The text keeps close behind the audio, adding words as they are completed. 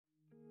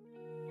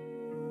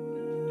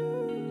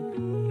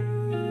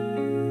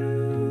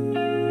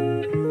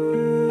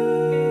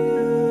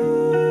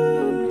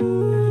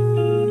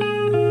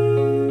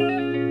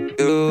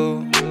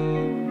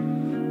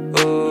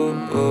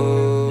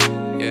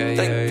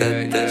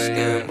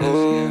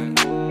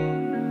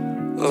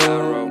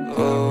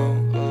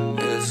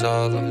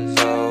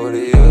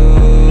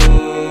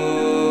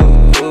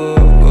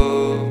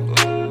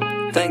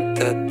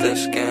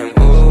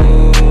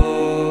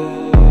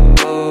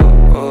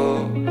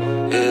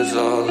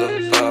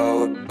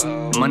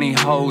Money,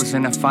 hoes,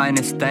 and the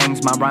finest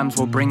things. My rhymes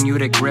will bring you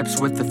to grips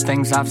with the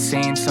things I've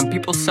seen. Some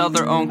people sell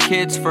their own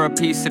kids for a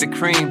piece of the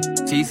cream.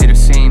 It's easy to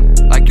seem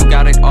like you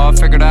got it all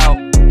figured out.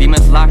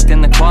 Demons locked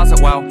in the closet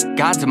while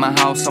God's in my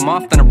house. I'm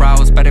often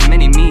aroused by the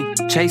mini-me,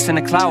 chasing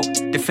the clout,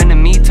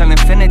 defending me till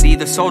infinity.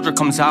 The soldier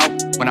comes out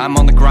when I'm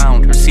on the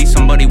ground, or see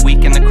somebody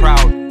weak in the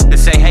crowd. They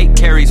say hate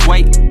carries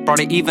weight, brought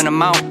it even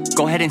amount.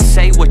 Go ahead and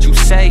say what you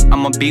say,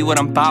 I'ma be what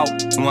I'm about.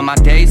 And when my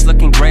day's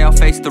looking gray, I'll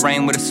face the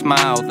rain with a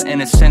smile. The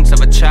innocence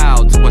of a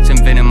child's what's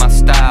inventing my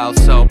style.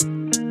 So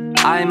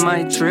I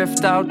might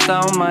drift out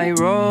down my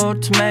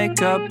road to make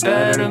a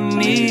better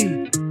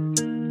me.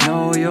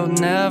 No, you'll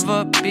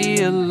never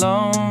be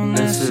alone,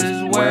 this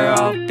is where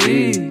I'll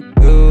be.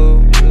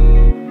 Ooh,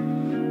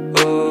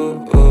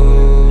 ooh,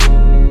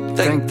 ooh.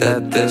 Think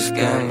that this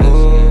game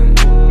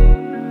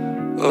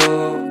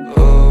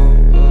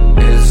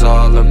is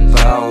all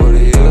about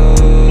you.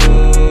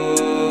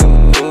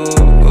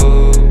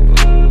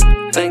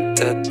 Think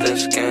that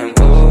this game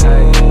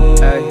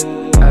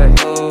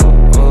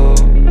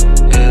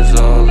is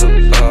all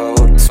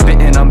about.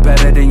 Spitting, I'm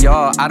better than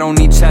y'all. I don't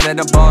need cheddar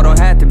to ball, don't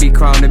have to be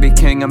crowned to be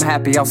king. I'm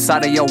happy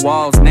outside of your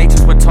walls.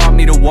 Nature's what taught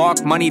me to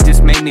walk, money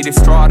just made me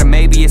distraught. Or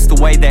maybe it's the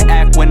way they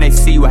act when they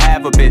see you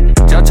have a bit.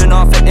 Judging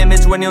off an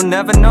image when you'll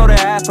never know the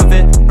half of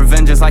it.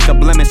 Revenge is like a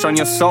blemish on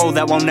your soul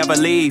that won't never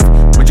leave.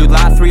 Would you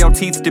lie through your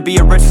teeth to be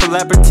a rich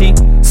celebrity?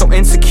 So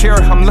insecure,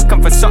 I'm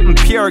looking for something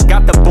pure.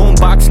 Got the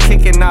boombox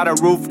kicking out a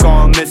roof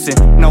gone missing.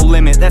 No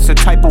limit, that's the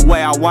type of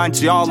way I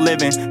want y'all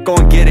living. Go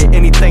and get it,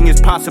 anything is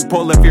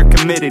possible if you're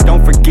committed,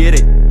 don't forget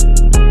it.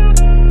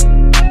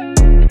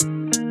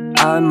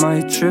 I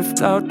might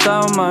drift out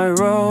down my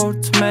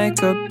road to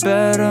make a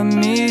better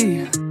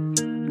me.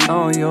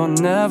 No, you'll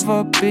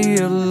never be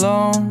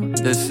alone,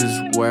 this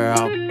is where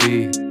I'll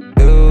be.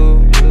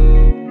 Ooh,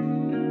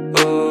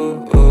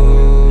 ooh,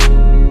 ooh.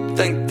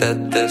 Think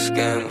that this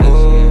game